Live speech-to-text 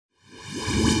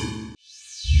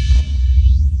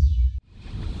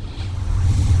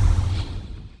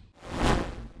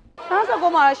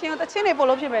ပေါ်မှာရှင်တချင်းတွေပို့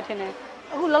လို့ဖြစ်ပဲထင်တယ်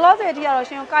အခုလောလောဆယ်အထိကတော့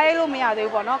ရှင်ကားရိုက်လို့မရ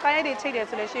သေးဘူးပေါ့နော်ကားရိုက်တွေချိတ်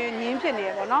တယ်ဆိုလို့ရှင်ငင်းဖြစ်နေ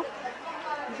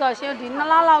ရပေါ့နော်ဆိုတော့ရှင်ဒီ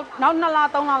2လလောက်နောက်2လ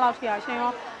3လလောက်ထိရရှင်ရော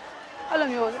အဲ့လို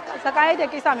မျိုးစကားရိုက်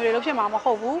တဲ့ကိစ္စမျိုးတွေလို့ဖြစ်မှာမ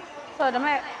ဟုတ်ဘူးဆိုတော့ဒါပေ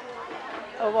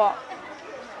မဲ့ဟိုပေါ့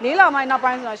4လပိုင်းနောက်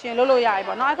ပိုင်းဆိုတော့ရှင်လှုပ်လို့ရပြီ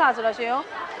ပေါ့နော်အခါဆိုတော့ရှင်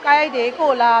ရောကားရိုက်တွေ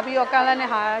ကိုလာပြီးတော့ကန်လန်း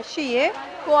တဲ့ဟာရှိ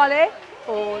ရင်ကိုကလ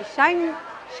ည်းဟို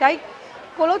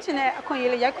ရိုက်ကိုလုတ်ချင်တဲ့အခွင့်အ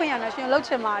ရေးလေးရိုက်ခွင့်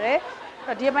ရနေရှင်လုတ်ချင်ပါတယ်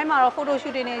ဒီအပိုင်းမှာတော့ photo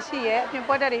shooting တွေရှိရဲ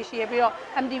အပြင်ပွဲတက်တွေရှိရဲပြီးတော့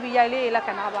MTV ရိုက်လေးတွေလက်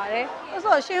ခံထားပါတယ်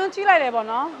အဲ့ဆိုရှင်ရုံးကြီးလိုက်တယ်ပေါ့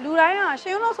နော်လူတိုင်း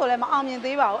ကရှင်ရုံးလို့ဆိုလည်းမအောင်မြင်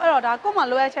သေးပါဘူးအဲ့တော့ဒါကို့မှာ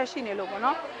လိုအပ်ချက်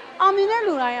ရှိနေလို့ပေါ့နော်အောင်မြင်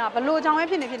တဲ့လူတိုင်းကဘလို့ကြောင့်ပဲ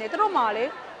ဖြစ်နေသူတို့မှလေ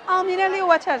အောင်မြင်တဲ့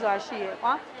လေးဝက်ချက်ဆိုတာရှိရဲ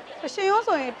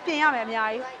ကွာရှင်ရုံးဆိုရင်ပြင်ရမယ်အများ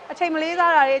ကြီးအချိန်မလေး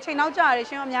စားတာတွေအချိန်နောက်ကျတာတွေ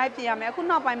ရှင်ရုံးအများကြီးပြင်ရမယ်အခု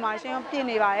နောက်ပိုင်းမှာရှင်ရုံးပြင်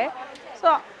နေပါတယ်ဆို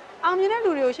တော့အောင်မြင်တဲ့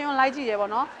လူတွေကိုရှင်ရုံးလိုက်ကြည့်ရဲပေါ့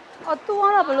နော်သူ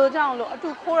ကတော့ဘလို့ကြောင့်လို့အတူ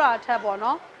ခိုးတာ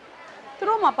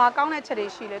ထက်ပေါ့နော်သူတို့မှာဘာကောင်းတဲ့ချက်တွေ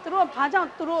ရှိလဲသူတို့ဘာကြောင့်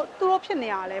သူတို့ဖြစ်နေ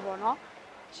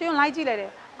ရလဲပေါ့နော်ရှင်ကိုလိုက်ကြည့်လိုက်တယ်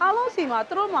အားလုံးစီမှာ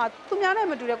သူတို့မှာသူများနဲ့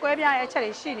မတူတဲ့ကွဲပြားတဲ့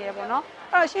အချက်တွေရှိနေတယ်ပေါ့နော်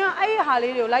အဲ့တော့ရှင်က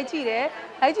အဲ့ဒီဟာလေးတွေကိုလိုက်ကြည့်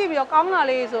တယ်လိုက်ကြည့်ပြီးတော့ကော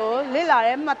င်းတာလေးဆိုလစ်လာ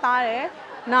တယ်မှတ်သား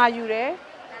တယ်နာယူတယ်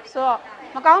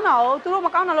ဆိုတော့မကောင်းတာကိုသူတို့မ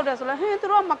ကောင်းတာလုပ်တယ်ဆိုလဲဟင်းသူ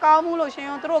တို့မကောင်းဘူးလို့ရှင်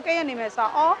ရောသူတို့ကဲရနေမယ်ဆို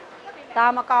တော့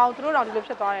ဒါမကောင်းသူတို့တော့ဒီလိုဖြ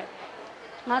စ်သွား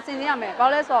တယ်ငါစင်စင်ရ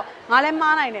မယ်ဘာလို့လဲဆိုတော့ငါလည်း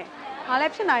မှားနိုင်တယ်ငါလည်း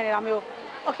ဖြစ်နိုင်တယ်ဒါ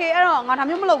မျိုးโอเคအဲ့တော့ငါဒါ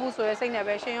မျိုးမလုပ်ဘူးဆိုရဲစိတ်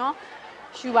နဲ့ပဲရှင်ရော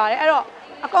ယူပါတယ်အဲ့တော့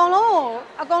အကောင်လုံး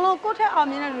ကိုယ့်ထက်အောင်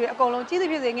မြင်တဲ့လူတွေအကောင်လုံးကြီး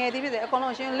သည်ဖြစ်စေငယ်သည်ဖြစ်စေအ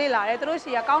ကောင်လုံးရှင်လေ့လာ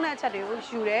တယ်သူတို့စီကကောင်းတဲ့အချက်တွေကို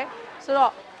ယူတယ်ဆို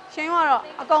တော့ရှင်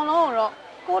ကတော့အကောင်လုံးကိုတော့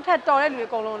ကိုယ့်ထက်တော်တဲ့လူ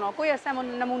တွေအကောင်လုံးတော့ကိုယ့်ရဲ့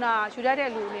ဆမ်နမူနာယူတတ်တဲ့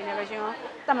လူအနေနဲ့ပဲရှင်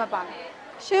ရောတတ်မှတ်ပါ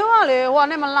တယ်ရှင်ကလေဟိုက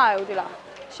နဲ့မလိုက်ဘူးဒီ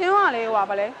လားရှင်ကလေဟိုက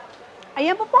ဗလဲအ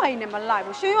ရင်ပပကြီးနဲ့မလိုက်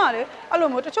ဘူးရှင်ကလေအဲ့လို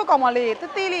မျိုးတချို့ကောင်မလေး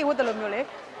တေးသေးလေးဝတ်တယ်လို့မျိုးလေ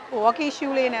ဟို walkie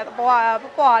shoe လေးနဲ့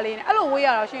ပွားလေးနဲ့အဲ့လိုဝေးရ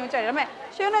တော့ရှင်ကိုကြိုက်တယ်ဒါပေ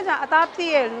မဲ့ရှင်နဲ့ကြာအ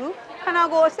သားပြည့်ရဲ့လူခန္ဓာ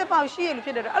ကိုယ်အစ်စ်ပေါက်ရှိ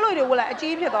ရလူဖြစ်တယ်အဲ့လိုတွေဝတ်လိုက်အ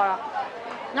ကြီးဖြစ်သွားတာ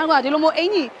နောက်ကဒီလိုမျိုး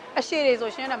အင်ကြီးအရှည်တွေဆို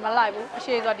ရှင်နဲ့မလိုက်ဘူး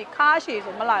အရှည်ဆိုဒီခါရှည်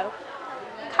ဆိုမလိုက်ဘူး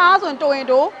ခါဆိုရင်တိုး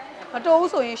ရင်တိုးမတိုး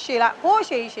ဘူးဆိုရင်ရှည်လိုက်ဟိုး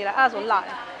ရှည်ရှည်လိုက်အဲ့ဒါဆိုလာတ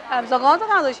ယ်အဲ့သကောစ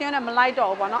ကားဆိုရှင်နဲ့မ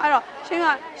လိုက်တော့ဘူးပေါ့နော်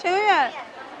အဲ့တော့ရှင်ရဲ့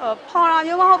ဖော်တာ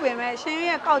မျိုးမဟုတ်ပြင်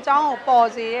မဲ့ရှင်ရဲ့ကောက်ချောင်း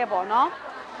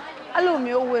ကိုပေါ်စေရဲပေါ့နော်အဲ့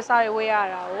လိုမျိုးဝေစားတွေဝေးရ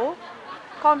တာကို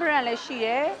confidence လည်းရှိတ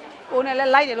ယ်ကိုနဲ့လည်း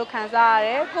လိုက်တယ်လို့ခံစားရ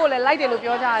တယ်ကိုလည်းလိုက်တယ်လို့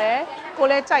ပြောကြရတယ်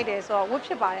ကိုလည်းကြိုက်တယ်ဆိုတော့ဝတ်ဖြ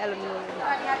စ်ပါတယ်အဲ့လိုမျိုး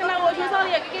လေးခဏကိုအချိုး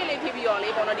စောလေးကိ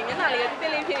လေးဖြစ်ပြီးတော့လေပေါ့နော်ဒီမျက်နှာလေးကတိ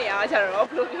လေးဖြစ်နေရကြတော့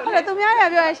ဘယ်လိုပြောလဲဟုတ်တယ်သူများရ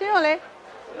ပြောရင်ရှင်းတော့လေ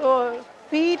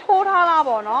ဟိုဘီထိုးထား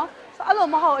လားပေါ့နော်အဲ့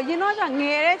လိုမဟုတ်အရင်တော့ကျ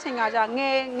ငယ်တဲ့ချိန်ကကျ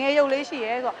ငယ်ရုပ်လေး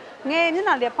ရှိရဲဆိုတော့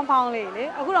ငယ်မျက်နှာလေးဖောင်းလေးလေ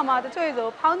အခုတော့မှတချို့ဆို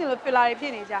ဖောင်းနေလို့ဖီလာ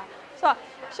တွေဖြစ်နေကြဆိုတော့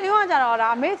ရှင်းကကြတော့ဒါ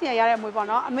အမေစီရ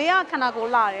တဲ့မွေးပေါ့နော်အမေကခန္ဓာ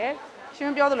ကိုယ်လာတယ်ရှ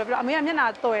င်းပြောသလိုပြောအမေကမျက်နှာ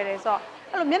တော်ရတယ်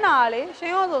ဆိုတော့အဲ့လိုမျက်နှာ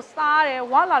ကလေရှင်ရောဆိုစား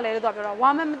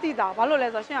တယ်ဝါလာလဲလို့ပြောတော့ဝါမ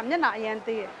မသိတာဘာလို့လဲဆိုတော့ရှင်ကမျက်နှာအရန်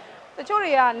သေးတယ်တချို့တွေက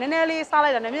နည်းနည်းလေးစား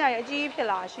လိုက်တာနဲ့မျက်နှာကြီးအကြီးဖြစ်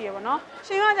လာရှိရပါတော့ရှ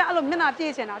င်ကကြအဲ့လိုမျက်နှာပြ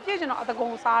ည့်ချင်တော့အ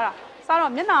တကုံ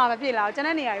စားတော့မျက်နှာမပြည့်လာ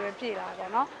ဘူးကျန်တဲ့နေရာတွေပဲပြည့်လာပေါ့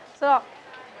နော်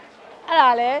ဆိုတော့အဲ့ဒါ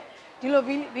လေဒီ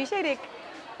လိုဗီရှိတ်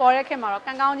တွေပေါ်တဲ့ခင်မှာတော့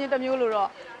ကံကောင်းခြင်းတစ်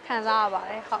မျိုးလို့တော့ခံစားရပါတ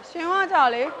ယ်ဟုတ်ရှင်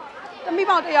ကကြလေတမိ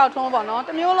ပေါက်တစ်ယောက်ထုံးပေါ့နော်တ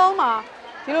စ်မျိုးလုံးမှာ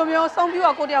ဒီလိုမျိုးစုံပြူ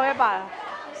ကကိုတယောက်ပဲပါတာ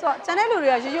ဆိုတော့ကျန်တဲ့လူ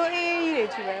တွေကရိုးအေးကြီးတွေ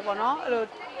ချီပဲပေါ့နော်အဲ့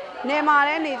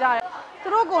လိုနေမာလဲနေကြတယ်သူ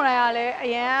တို့ကိုယ်တိုင်ကလည်းအ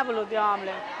ရန်ဘယ်လိုပြောရ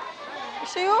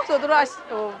မလဲရှင်ရော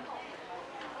ဆိုသူတို့ဟို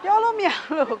ပြောလို့မရ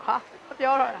လို့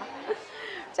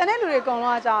ကွာပြောတော့တာကျန်တဲ့လူတွေအကုန်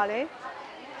လုံးကကြာလေ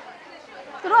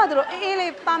သူတို့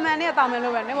အေးလေးတာမန်နဲ့တာ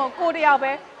မန်လို့ပဲနေမို့ကိုတယောက်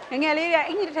ပဲငငယ်လေးတွေ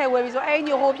အင်ကြီးတစ်ထည်ဝယ်ပြီးဆိုအဲ့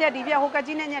ညဟိုဖြက်ဒီဖြက်ဟိုကက်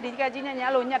ကြီးနဲ့ညက်ဒီကက်ကြီးနဲ့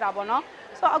ညက်အဲ့လိုညက်တာပေါ့နော်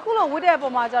ဆိုတော့အခုလိုဝတ်တဲ့ပုံ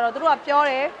မှာကျတော့သူတို့ကပြော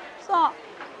တယ်ဆိုတော့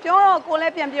ပြောတော့ကိုလ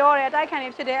ည်းပြန်ပြောတယ်အတိုက်ခံနေ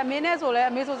ဖြစ်တယ်အမေနဲ့ဆိုလဲ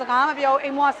အမေဆိုစကား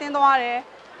မပြောအိမ်မောဆင်းသွား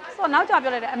တယ်ဆိုတော့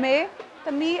နောက်ကျပြောလိုက်တယ်အမေ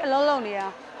သမီး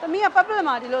အလုံးလုံးနေတာသမီးက public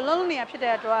မှာဒီလိုလုံးလုံးနေတာဖြစ်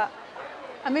တဲ့အတွက်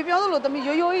အမေပြောသလိုသ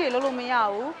မီးရိုးရိုးကြီးတွေလုံးလို့မရ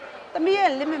ဘူးသမီးရဲ့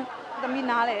limit သမီး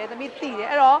နားလဲတယ်သမီးသိ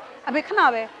တယ်အဲ့တော့အမေခ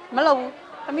ဏပဲမလုပ်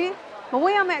ဘူးသမီးမ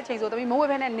ဝေ့ရမယ့်အချိန်ဆိုသမီးမ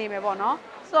ဝေ့ဘဲနဲ့နေ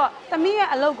မယ်ပေါ့နော်ဆိုတော့သမီး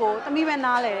ရဲ့အလုပ်ကိုသ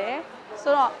မီးပဲနားလဲ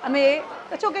တယ်ဆိုတော့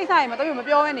အမေတချို့ကိစ္စတွေမှာသမီး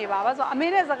မပြောဘဲနေပါဆိုတော့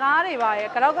အမေနဲ့စကားတွေပါရဲ့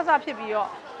ကြောက်ကစားဖြစ်ပြီးတော့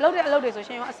လုပ်တဲ့အလုပ်တွေဆိုရှ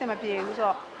င်ရောအဆင်မပြေဘူး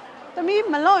ဆိုတော့သ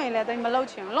မီးမလုပ်ရင်လည်းသမီးမလုပ်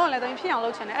ချင်ဘူးလုပ်ရင်လည်းသမီးဖြစ်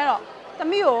အောင်လုပ်ချင်တယ်အဲ့တော့သ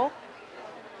မီးကို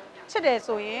ချစ်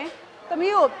တယ်ဆိုရင်သ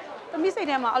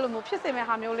မီးစိတ်ထဲမှာအဲ့လိုမျိုးဖြစ်စေမဲ့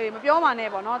ဟာမျိုးလေးမပြောပါနဲ့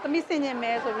ပေါ့နော်သမီးစင်ញင်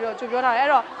မဲဆိုပြီးတော့ကြိုပြောထားတယ်အဲ့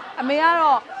တော့အမေက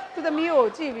တော့သူသမီး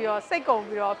ကိုကြည့်ပြီးတော့စိတ်ကုန်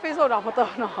ပြီးတော့ Facebook တော့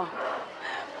မတော်တော့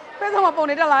Facebook မှာပုံ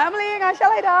နေတက်လာအမလေးကရှာ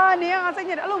လိုက်တာနေကစိတ်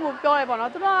ညစ်တယ်အဲ့လို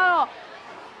မျိုးပြောရဲပေါ့နော်သူတို့ကတော့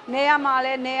နေရမှာ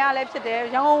လဲနေရလဲဖြစ်တယ်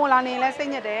ရန်ကုန်ဝင်လာနေလဲစိတ်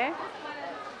ညစ်တယ်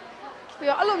ပြီး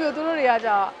တော့အဲ့လိုမျိုးသူတို့တွေ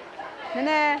ကကြာနည်း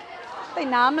နည်းသိ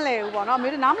နားမလဲဘူးပေါ့နော်အမေ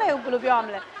တို့နားမလဲဘူးဘယ်လိုပြောရ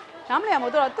မလဲနား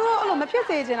မလဲမို့သူတို့အဲ့လိုမဖြစ်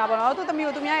စေချင်တာပေါ့နော်သူသမီး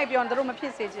ကိုသူများရေပြောရင်တို့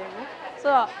မဖြစ်စေချင်ဘူး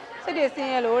ဆိုတော့စိတ်တွေ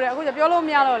ဆင်းရဲလို့တဲ့အခုကျပြောလို့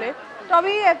မရတော့လေတော်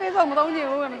ပြီးရဲ့ Facebook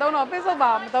မသုံးချင်ဘူးမသုံးတော့ Facebook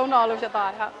ပါ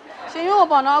မသုံးတော့လို့ဖြစ်သွားတာရှင်ရုံ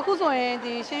ပေါ့နော်အခုဆို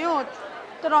ရင်ဒီရှင်ရုံ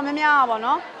တော်တော်များများပါ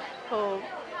နော်ဟို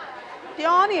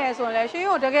ပြောနေရဆိုရင်လည်းရှင်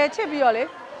ကိုတကယ်ချစ်ပြီးတော့လေ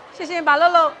ရှင်ဘာ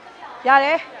လို့ရတ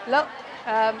ယ်လို့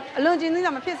အလွန်ကျင်းနေ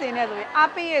တာမဖြစ်စေနဲ့ဆိုရင်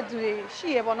အားပေးရဲ့သူတွေရှိ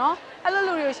ရပေါ့နော်အဲ့လို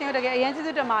လူတွေကိုရှင်ကိုတကယ်အရင်ကျေး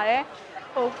ဇူးတင်ပါတယ်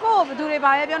ဟိုကိုဘသူတွေ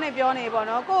ဘာပဲပြောနေပေါ့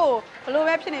နော်ကိုဘလို့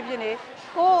ပဲဖြစ်နေ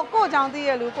ကိုအကြောင်းသိ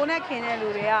ရလူကိုနဲ့ခင်တဲ့လူ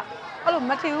တွေကအဲ့လို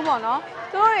မထင်ဘူးပေါ့နော်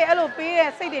သူတို့တွေအဲ့လိုပေး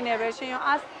တဲ့စိတ်တွေနဲ့ပဲရှင်ရော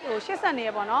ဟိုရှစ်ဆက်နေရ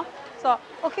ပေါ့နော်ဆိုတော့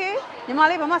okay ညီမ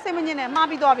လေးဘာမှစိတ်မညစ်နဲ့မှား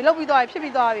ပြီးသွားပြီလုပ်ပြီးသွားပြီဖြစ်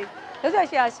ပြီးသွားပြီလက်ဆက်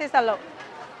ရှေ့ရှစ်ဆက်လို့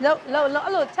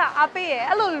အဲ့လိုချအားပေးရဲ့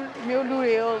အဲ့လိုမျိုးလူ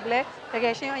တွေကိုလည်းတက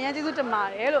ယ်ရှင်ရောအရင်ကျေးဇူးတင်ပါ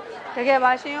တယ်လို့တကယ်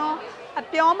ပါရှင်ရောအ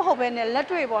ပြောမဟုတ်ပဲနဲ့လက်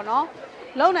တွေ့ပေါ့နော်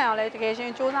လုံနိုင်အောင်လည်းတကယ်ရှ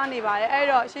င်စူးစမ်းနေပါတယ်အဲ့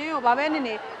တော့ရှင်ရောဘာပဲ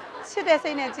နေချစ်တဲ့စိ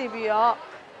တ်နဲ့ကြည့်ပြီးတော့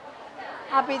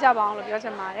အားပေးကြပါအောင်လို့ပြောချ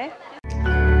င်ပါတယ်